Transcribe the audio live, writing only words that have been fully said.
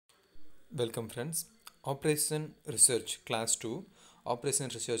Welcome friends. Operation Research class 2 Operation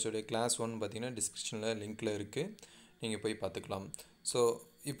Research உடைய class 1 பார்த்தீங்கன்னா டிஸ்கிரிப்ஷனில் லிங்க்கில் இருக்குது, நீங்கள் போய் பார்த்துக்கலாம். ஸோ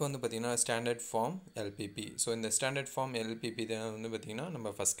இப்போ வந்து பார்த்தீங்கன்னா ஸ்டாண்டர்ட் ஃபார்ம் எல்பிபி. ஸோ இந்த ஸ்டாண்டர்ட் ஃபார்ம் எல்பிபி தான் வந்து பார்த்திங்கன்னா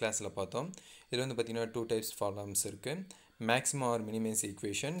நம்ம ஃபஸ்ட் கிளாஸில் பார்த்தோம். இதில் வந்து பார்த்திங்கன்னா 2 டைப்ஸ் ஃபார்ம்ஸ் இருக்குது. Maximum R minimise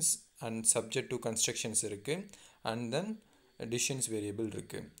equations and subject to constructions இருக்குது, அண்ட் தென் டிசிஷன்ஸ் வேரியபிள்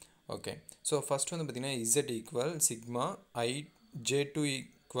இருக்குது. ஓகே, ஸோ ஃபஸ்ட் வந்து பார்த்திங்கன்னா z equal sigma I J2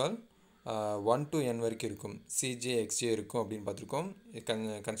 equal 1 to n வரைக்கும் இருக்கும், சிஜே எக்ஸ்ஜே இருக்கும் அப்படின்னு பார்த்துருக்கோம்.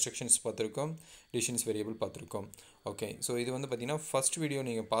 கன்ஸ்ட்ரக்ஷன்ஸ் பார்த்துருக்கோம், டிசிஷன்ஸ் வேரியபிள் பார்த்துருக்கோம். ஓகே, ஸோ இது வந்து பார்த்திங்கன்னா ஃபஸ்ட் வீடியோ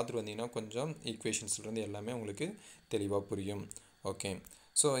நீங்கள் பார்த்துட்டு வந்தீங்கன்னா கொஞ்சம் ஈக்குவேஷன்ஸ்லேருந்து எல்லாமே உங்களுக்கு தெளிவாக புரியும். ஓகே,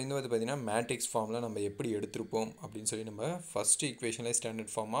 ஸோ இந்த வந்து பார்த்திங்கன்னா மேட்ரிக்ஸ் ஃபார்மில் நம்ம எப்படி எடுத்திருப்போம் அப்படின்னு சொல்லி நம்ம ஃபஸ்ட் ஈக்குவேஷனில்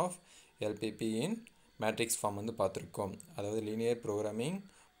standard form of LPP in matrix form வந்து பார்த்துருக்கோம். அதாவது லீனியர் ப்ரோக்ராமிங்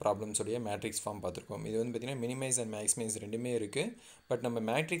ப்ராப்ளம்ஸோடைய மேட்ரிக்ஸ் ஃபார்ம் பார்த்துருக்கோம். இது வந்து பார்த்திங்கன்னா மினிமைஸ் அண்ட் மேக்ஸிமைஸ் ரெண்டுமே இருக்குது. பட் நம்ம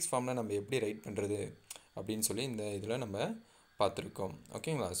மேட்ரிக்ஸ் ஃபார்மில் நம்ம எப்படி ரைட் பண்ணுறது அப்படின்னு சொல்லி இந்த இதில் நம்ம பார்த்துருக்கோம்.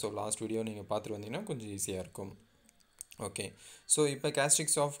 ஓகேங்களா? ஸோ லாஸ்ட் வீடியோ நீங்கள் பார்த்துட்டு வந்தீங்கன்னா கொஞ்சம் ஈஸியாக இருக்கும். ஓகே, ஸோ இப்போ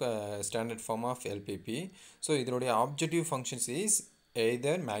characteristics of standard form of LPP. So இதனுடைய objective functions is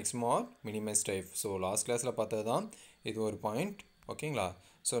either maximum R minimise type. So last கிளாஸில் பார்த்தது தான் இது ஒரு பாயிண்ட். ஓகேங்களா?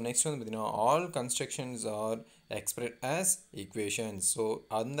 ஸோ நெக்ஸ்ட் வந்து பார்த்திங்கன்னா all constructions R express as equations. So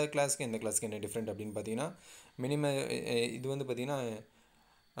அந்த கிளாஸ்க்கு இந்த கிளாஸ்க்கு என்ன டிஃப்ரெண்ட் அப்படின்னு பார்த்தீங்கன்னா இது வந்து பார்த்திங்கன்னா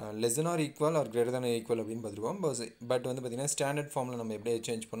less than R equal R greater then equal அப்படின்னு பார்த்துருக்கோம். பட் வந்து பார்த்திங்கன்னா ஸ்டாண்டர்ட் ஃபார்மில் நம்ம எப்படி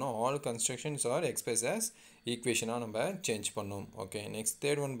சேஞ்ச் பண்ணோம், all constructions R express as ஈக்குவேஷனாக நம்ம சேஞ்ச் பண்ணோம். ஓகே, நெக்ஸ்ட்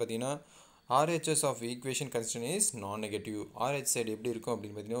தேர்ட் ஒன் பார்த்திங்கன்னா RHS of equation constant is நான் நெகட்டிவ். RH சைடு எப்படி இருக்கும்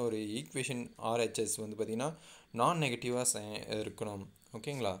அப்படின்னு பார்த்தீங்கன்னா ஒரு ஈக்குவேஷன் RHS வந்து பார்த்திங்கன்னா நான் நெகட்டிவாக இருக்கணும்.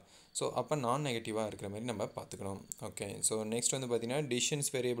 ஓகேங்களா? ஸோ அப்போ நான் நெகட்டிவாக இருக்கிற மாதிரி நம்ம பார்த்துக்கணும். ஓகே, ஸோ நெக்ஸ்ட் வந்து பார்த்திங்கன்னா டிசிஷன்ஸ்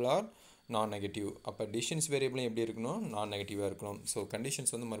வேரியபிள் ஆர் நான் நெகட்டிவ். அப்போ டிசிஷன்ஸ் வேரியபிளும் எப்படி இருக்கணும், நான் நெகட்டிவாக இருக்கணும். ஸோ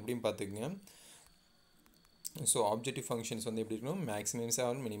கண்டிஷன்ஸ் வந்து மறுபடியும் பார்த்துக்குங்க. ஸோ ஆப்ஜெக்டிவ் ஃபங்க்ஷன்ஸ் வந்து எப்படி இருக்கணும், மேக்ஸிமைஸ்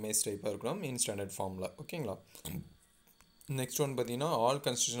ஆர் மினிமைஸ் டைப்பாக இருக்கணும் இன் ஸ்டாண்டர்ட் ஃபார்மில். ஓகேங்களா? நெக்ஸ்ட் ஒன் பார்த்திங்கன்னா all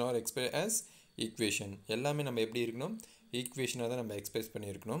construction R express as equation. எல்லாமே நம்ம எப்படி இருக்கணும், ஈக்குவேஷனாக தான் நம்ம எக்ஸ்பிரஸ்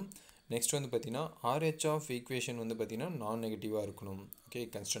பண்ணியிருக்கணும். நெக்ஸ்ட் வந்து பார்த்திங்கன்னா RH ஆஃப் ஈக்குவேஷன் வந்து பார்த்திங்கன்னா நான் நெகட்டிவாக இருக்கணும். ஓகே,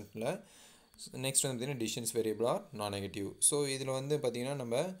 கன்ஸ்டன்ட்டில். நெக்ஸ்ட் வந்து பார்த்திங்கன்னா டிசிஷன்ஸ் வேரியபிள் ஆர் நான் நெகட்டிவ். ஸோ இதில் வந்து பார்த்திங்கன்னா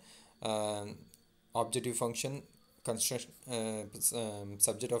நம்ம objective function, construction,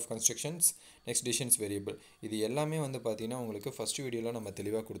 subject of constructions, next decisions variable, இது எல்லாமே வந்து பார்த்திங்கன்னா உங்களுக்கு ஃபஸ்ட் வீடியோவில் நம்ம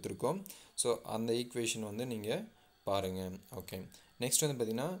தெளிவாக கொடுத்துருக்கோம். ஸோ அந்த ஈக்குவேஷன் வந்து நீங்கள் பாருங்கள். ஓகே, நெக்ஸ்ட் வந்து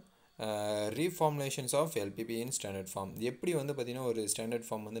பார்த்திங்கன்னா ரீஃபார்முலேஷன்ஸ் of LPP in standard form. எப்படி வந்து பார்த்திங்கன்னா ஒரு ஸ்டாண்டர்ட்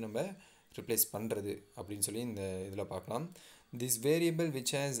ஃபார்ம் வந்து நம்ம ரிப்ளேஸ் பண்ணுறது அப்படின்னு சொல்லி இந்த இதில் பார்க்கலாம். This variable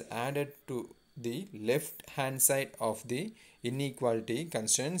which has added to the left hand side of the inequality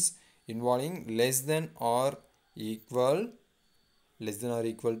constants involving less than R equal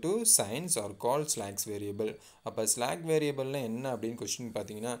to science R call slacks variable. அப்போ ஸ்லாக் வேரியபிள்னால் என்ன அப்படின்னு கொஸ்டின்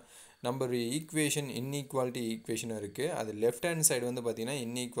பார்த்தீங்கன்னா நம்ம ஒரு ஈக்குவேஷன் இன்இக்வாலிட்டி ஈக்குவேஷன் இருக்குது, அது லெஃப்ட் ஹேண்ட் சைடு வந்து பார்த்திங்கன்னா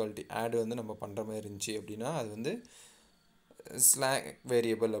இன்இக்வாலிட்டி ஆட் வந்து நம்ம பண்ணுற மாதிரி இருந்துச்சு அப்படின்னா அது வந்து ஸ்லாக்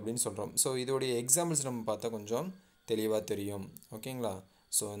வேரியபிள் அப்படின்னு சொல்கிறோம். ஸோ இதோடைய எக்ஸாம்பிள்ஸ் நம்ம பார்த்தா கொஞ்சம் தெளிவாக தெரியும். ஓகேங்களா?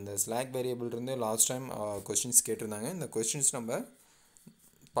 ஸோ இந்த ஸ்லாக் வேரியபிள் இருந்து லாஸ்ட் டைம் கொஸ்டின்ஸ் கேட்டிருந்தாங்க, இந்த கொஸ்டின்ஸ் நம்ம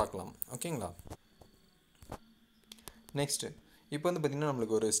பார்க்கலாம். ஓகேங்களா? நெக்ஸ்ட்டு இப்போ வந்து பார்த்திங்கன்னா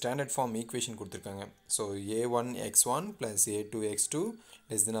நம்மளுக்கு ஒரு ஸ்டாண்டர்ட் ஃபார்ம் ஈக்குவேஷன் கொடுத்துருக்காங்க. So a1x1 + a2x2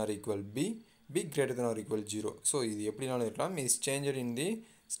 less than or equal b greater than or equal 0. So இது எப்படினாலும் இருக்கலாம். Is changer in the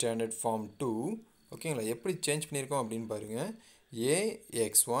standard form 2. ஓகேங்களா? எப்படி சேஞ்ச் பண்ணியிருக்கோம் அப்படின்னு பாருங்கள்.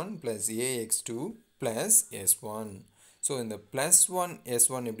 ax1 + ax2 + s1. ஸோ இந்த +1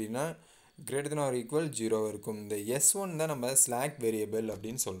 s1 எப்படின்னா greater than or equal 0 இருக்கும். இந்த s1 தான் நம்ம ஸ்லாக் வேரியபிள்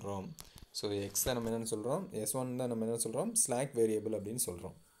அப்படின்னு சொல்கிறோம். ஸோ எக்ஸ் தான் நம்ம என்னென்னு சொல்கிறோம், S1 தான் நம்ம என்ன சொல்கிறோம், ஸ்லாக் வேரியபிள் அப்படின்னு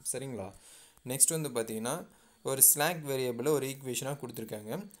சொல்கிறோம். சரிங்களா? நெக்ஸ்ட் வந்து பார்த்திங்கன்னா ஒரு ஸ்லாக் வேரியபிளை ஒரு ஈக்குவேஷனாக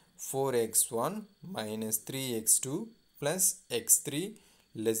கொடுத்துருக்காங்க. 4x1 - 3x2 + x3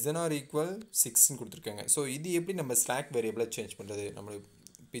 less than or equal 6ன்னு கொடுத்துருக்காங்க. ஸோ இது எப்படி நம்ம ஸ்லாக் வேரியபிளை சேஞ்ச் பண்ணுறது, நம்மளுக்கு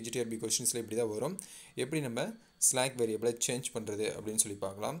பிஜிடிஆர்பி கொஸ்டின்ஸில் இப்படி தான் வரும். எப்படி நம்ம ஸ்லாக் வேரியபிளை சேஞ்ச் பண்ணுறது அப்படின்னு சொல்லி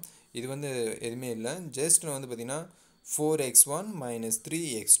பார்க்கலாம். இது வந்து எதுவுமே இல்லை, ஜஸ்ட் வந்து பார்த்திங்கன்னா 4x1 -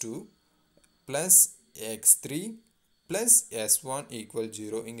 3x2 plus x3 plus s1 equal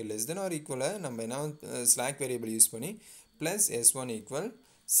 0. இங்கே less than or equal நம்ம என்ன slack variable யூஸ் பண்ணி plus s1 equal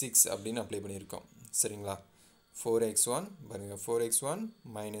 6 அப்படின்னு அப்ளை பண்ணியிருக்கோம். சரிங்களா? 4x1 பாருங்கள், 4x1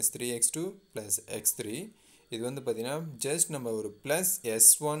 - 3x2 plus x3. இது வந்து பார்த்திங்கன்னா ஜஸ்ட் நம்ம ஒரு plus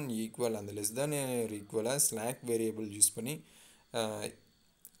s1 equal அந்த less than or equal slack variable use பண்ணி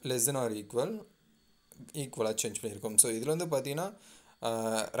less than or equal ஈக்குவலாக சேஞ்ச் பண்ணியிருக்கோம். ஸோ இதில் வந்து பார்த்திங்கன்னா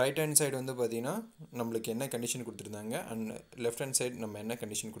ரைட் ஹேண்ட் சைடு வந்து பார்த்திங்கன்னா நம்மளுக்கு என்ன கண்டிஷன் கொடுத்துருந்தாங்க அண்ட் லெஃப்ட் ஹேண்ட் சைடு நம்ம என்ன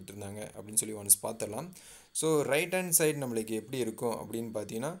கண்டிஷன் கொடுத்துருந்தாங்க அப்படின்னு சொல்லி ஒன்ஸ் பார்த்துடலாம். ஸோ ரைட் ஹேண்ட் சைடு நம்மளுக்கு எப்படி இருக்கும் அப்படின்னு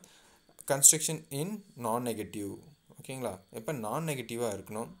பார்த்தீங்கன்னா கன்ஸ்ட்ரக்ஷன் இன் நான் நெகட்டிவ். ஓகேங்களா, இப்போ நான் நெகட்டிவாக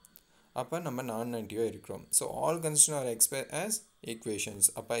இருக்கணும், அப்போ நம்ம நான் நெகட்டிவாக இருக்கிறோம். So all construction R express as equations.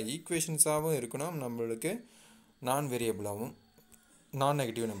 அப்போ ஈக்குவேஷன்ஸாகவும் இருக்கணும், நம்மளுக்கு நான் வேரியபிளாகவும் நான்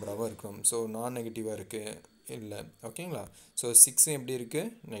நெகட்டிவ் நம்பராகவும் இருக்கணும். ஸோ நான் நெகட்டிவாக இருக்குது இல்லை. ஓகேங்களா, ஸோ 6 எப்படி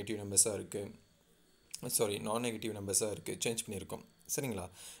இருக்குது, நெகட்டிவ் நம்பர்ஸாக இருக்குது, சாரி நான் நெகட்டிவ் நம்பர்ஸாக இருக்குது, சேஞ்ச் பண்ணியிருக்கோம். சரிங்களா,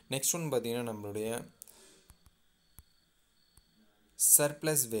 நெக்ஸ்ட் ஒன் பார்த்திங்கன்னா நம்மளுடைய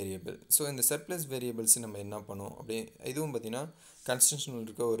சர்ப்ளஸ் வேரியபிள். ஸோ இந்த சர்ப்ளஸ் வேரியபிள்ஸ் நம்ம என்ன பண்ணோம் அப்படி, இதுவும் பார்த்திங்கன்னா கன்ஸ்ட்ரக்ஷனில்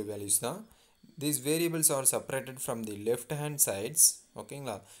இருக்க ஒரு வேல்யூஸ் தான். These variables are separated from the left hand sides.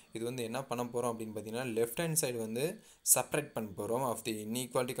 ஓகேங்களா, இது வந்து என்ன பண்ண போகிறோம் அப்படின்னு பார்த்தீங்கன்னா லெஃப்ட் ஹேண்ட் சைடு வந்து செப்பரேட் பண்ண போகிறோம் of the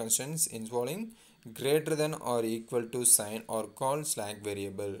inequality constants involving greater than or equal to sign or called slack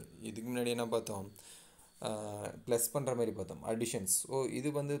variable. இதுக்கு முன்னாடி என்ன பார்த்தோம், ப்ளஸ் பண்ணுற மாதிரி பார்த்தோம், அடிஷன்ஸ். ஸோ இது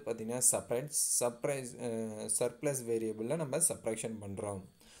வந்து பார்த்திங்கன்னா சர்ப்ளஸ் வேரியபிளில் நம்ம சப்ராக்ஷன் பண்ணுறோம்.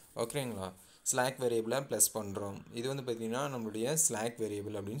 ஓகேங்களா, ஸ்லாக் வேரியபிளாக ப்ளஸ் பண்ணுறோம். இது வந்து பார்த்திங்கன்னா நம்மளுடைய ஸ்லாக்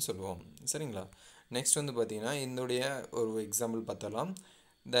வேரியபிள் அப்படின்னு சொல்லுவோம். சரிங்களா, நெக்ஸ்ட் வந்து பார்த்திங்கன்னா இதனுடைய ஒரு எக்ஸாம்பிள் பார்த்தலாம்.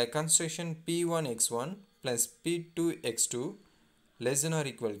 The construction p1x1 plus p2x2 less than or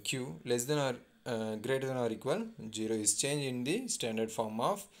equal q less than or greater than or equal 0 is changed in the standard form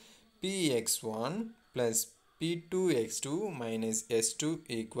of px1 plus p2x2 minus s2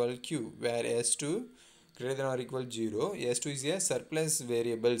 equal q, where s2 greater than or equal 0, s2 is a surplus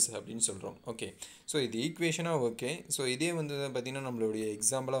variables அப்படின்னு சொல்கிறோம். Okay, so இது ஈக்குவேஷனாக okay. So இதே வந்து பார்த்திங்கன்னா நம்மளுடைய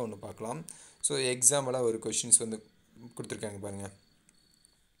எக்ஸாம்பிளாக ஒன்று பார்க்கலாம். ஸோ எக்ஸாம்பிளாக ஒரு கொஷின்ஸ் வந்து கொடுத்துருக்காங்க பாருங்கள்.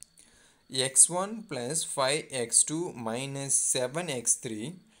 x1 plus 5x2 minus 7x3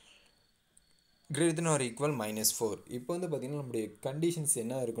 greater than or equal minus 4. இப்போ வந்து பார்த்திங்கன்னா நம்மளுடைய கண்டிஷன்ஸ்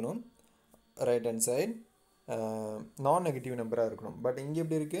என்ன இருக்கணும், ரைட் ஹேண்ட் சைடு நான் நெகட்டிவ் நம்பராக இருக்கணும். பட் இங்கே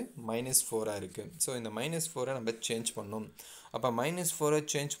எப்படி இருக்குது, -4 இருக்குது. ஸோ இந்த -4 நம்ம சேஞ்ச் பண்ணணும். அப்போ -4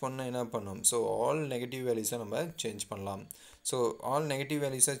 சேஞ்ச் பண்ணால் என்ன பண்ணணும், ஸோ ஆல் நெகட்டிவ் வேல்யூஸை நம்ம சேஞ்ச் பண்ணலாம். ஸோ ஆல் நெகட்டிவ்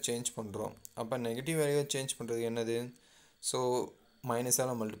வேல்யூஸை சேஞ்ச் பண்ணுறோம். அப்போ நெகட்டிவ் வேல்யூவை சேஞ்ச் பண்ணுறது என்னது, ஸோ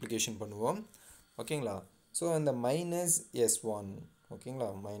மைனஸால் மல்டிப்ளிகேஷன் பண்ணுவோம். ஓகேங்களா, ஸோ அந்த -s1,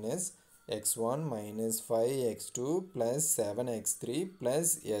 ஓகேங்களா, -x1 minus 5x2 plus 7x3 plus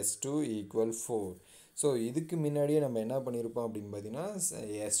s2 equal 4. So இதுக்கு முன்னாடியே நம்ம என்ன பண்ணியிருப்போம் அப்படின்னு பார்த்தீங்கன்னா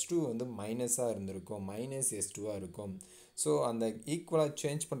s2 வந்து மைனஸாக இருந்திருக்கும், -s2ஆக இருக்கும். ஸோ அந்த ஈக்குவலாக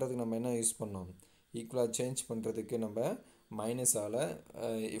சேஞ்ச் பண்ணுறதுக்கு நம்ம என்ன யூஸ் பண்ணோம், ஈக்குவலாக சேஞ்ச் பண்ணுறதுக்கு நம்ம மைனஸால்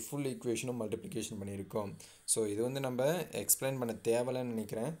ஃபுல் ஈக்குவேஷனும் மல்டிப்ளிகேஷன் பண்ணியிருக்கோம். ஸோ இது வந்து நம்ம எக்ஸ்பிளைன் பண்ண தேவையில்லைன்னு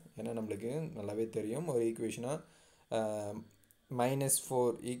நினைக்கிறேன், ஏன்னா நம்மளுக்கு நல்லாவே தெரியும். ஒரு ஈக்குவேஷனாக -4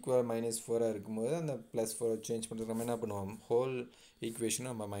 ஈக்குவல் -4 இருக்கும்போது அந்த +4 சேஞ்ச் பண்ணுறதுக்கு நம்ம என்ன பண்ணுவோம், ஹோல் ஈக்குவேஷனை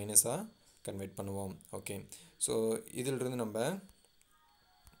நம்ம மைனஸாக கன்வெர்ட் பண்ணுவோம். ஓகே, ஸோ இதிலிருந்து நம்ம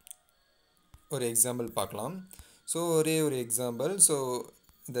ஒரு எக்ஸாம்பிள் பார்க்கலாம். ஸோ ஒரே ஒரு எக்ஸாம்பிள். ஸோ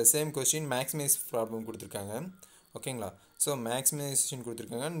இந்த சேம் கொஸ்டின் மேக்ஸிமைஸ் ப்ராப்ளம் கொடுத்துருக்காங்க. ஓகேங்களா, ஸோ மேக்ஸிமைசேஷன்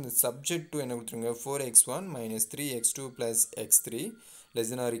கொடுத்துருக்காங்க. இந்த சப்ஜெக்ட் டு என்ன கொடுத்துருங்க, 4x1 minus 3x2 plus x3 less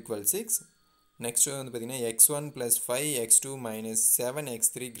than or equal 6. Next வந்து பார்த்திங்கன்னா x1 plus 5x2 minus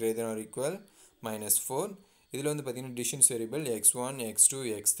 7x3 greater than or equal -4. இதில் வந்து பார்த்திங்கன்னா decisions variable x1 x2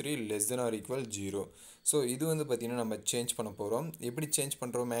 x3 less than or equal 0. So இது வந்து பார்த்திங்கன்னா நம்ம சேஞ்ச் பண்ண போகிறோம். எப்படி சேஞ்ச்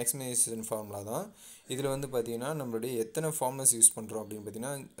பண்ணுறோம், மேக்ஸிமைசேஷன் ஃபார்முலா தான். இதில் வந்து பார்த்திங்கன்னா நம்மளுடைய எத்தனை ஃபார்முலாஸ் யூஸ் பண்ணுறோம் அப்படின்னு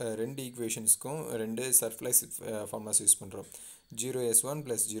பார்த்திங்கன்னா ரெண்டு ஈக்குவேஷன்ஸ்க்கும் ரெண்டு சர்ப்ளஸ் ஃபார்முலாஸ் யூஸ் பண்ணுறோம், 0s1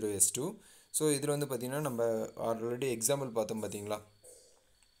 plus 0s2. ஸோ இதில் வந்து பார்த்திங்கன்னா நம்ம ஆல்ரெடி எக்ஸாம்பிள் பார்த்தோம் பார்த்திங்களா,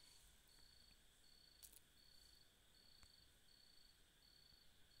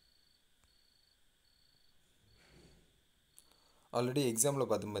 ஆல்ரெடி எக்ஸாம்பிள்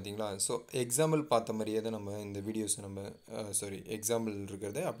பார்த்தோம் பார்த்தீங்களா. ஸோ எக்ஸாம்பிள் பார்த்த மாதிரியே தான் நம்ம இந்த வீடியோஸை நம்ம எக்ஸாம்பிள்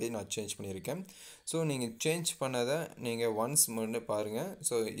இருக்கிறத அப்படியே நான் சேஞ்ச் பண்ணியிருக்கேன். ஸோ நீங்கள் சேஞ்ச் பண்ணதை நீங்கள் ஒன்ஸ் மட்டும் பாருங்கள்.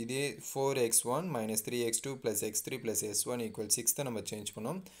 ஸோ இதே 4x1 minus 3x2 plus x3 plus s1 equal 6 தான் நம்ம சேஞ்ச்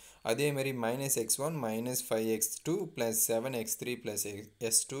பண்ணோம். அதேமாதிரி -x1 minus 5x2 plus 7x3 plus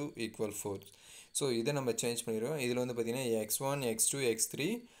s2 equal 4. So இதை நம்ம சேஞ்ச் பண்ணிடுவோம். இதில் வந்து பார்த்திங்கன்னா x1 x2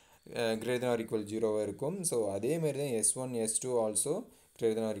 x3 greater than or equal 0 இருக்கும். ஸோ அதே மாதிரி தான் s1 s2 also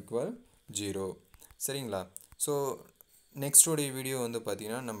greater than or equal 0. சரிங்களா, ஸோ நெக்ஸ்டோடைய வீடியோ வந்து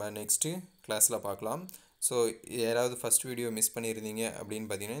பார்த்திங்கன்னா நம்ம நெக்ஸ்ட்டு கிளாஸில் பார்க்கலாம். ஸோ யாராவது ஃபஸ்ட் வீடியோ மிஸ் பண்ணியிருந்தீங்க அப்படின்னு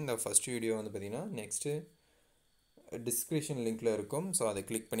பார்த்தீங்கன்னா இந்த ஃபஸ்ட் வீடியோ வந்து பார்த்திங்கன்னா நெக்ஸ்ட்டு டிஸ்கிரிப்ஷன் லிங்க்கில் இருக்கும். ஸோ அதை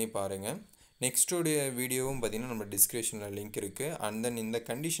கிளிக் பண்ணி பாருங்கள். நெக்ஸ்டோடைய வீடியோவும் பார்த்திங்கன்னா நம்ம டிஸ்கிரிப்ஷனில் லிங்க் இருக்குது. அண்ட் தென் இந்த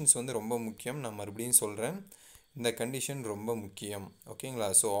கண்டிஷன்ஸ் வந்து ரொம்ப முக்கியம், நான் மறுபடியும் சொல்கிறேன், இந்த கண்டிஷன் ரொம்ப முக்கியம். ஓகேங்களா,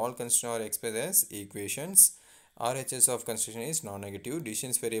 so all construction R expressed as equations RHS of construction is non-negative.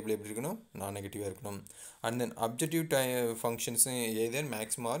 Decisions variable எப்படி இருக்கணும் non-negative இருக்கணும். And then objective functions either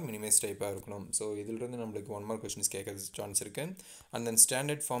maximum or minimum type இருக்கணும். ஸோ இதிலிருந்து நம்மளுக்கு 1 more questions கேட்க சான்ஸ் இருக்கு. And then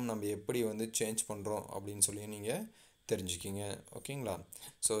standard form நம்ம எப்படி வந்து சேஞ்ச் பண்ணுறோம் அப்படின்னு சொல்லி நீங்கள் தெரிஞ்சுக்கிங்க. ஓகேங்களா?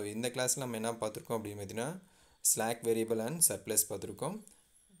 ஸோ இந்த கிளாஸில் நம்ம என்ன பார்த்துருக்கோம் அப்படின்னு பார்த்தீங்கன்னா ஸ்லாக் வேரியபிள் அண்ட் சர்ப்ளஸ் பார்த்துருக்கோம்.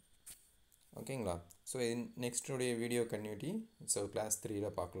 ஓகேங்களா? So நெக்ஸ்டுடைய video continuity so class 3ல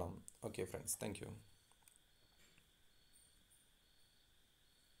பார்க்கலாம். Okay friends, thank you.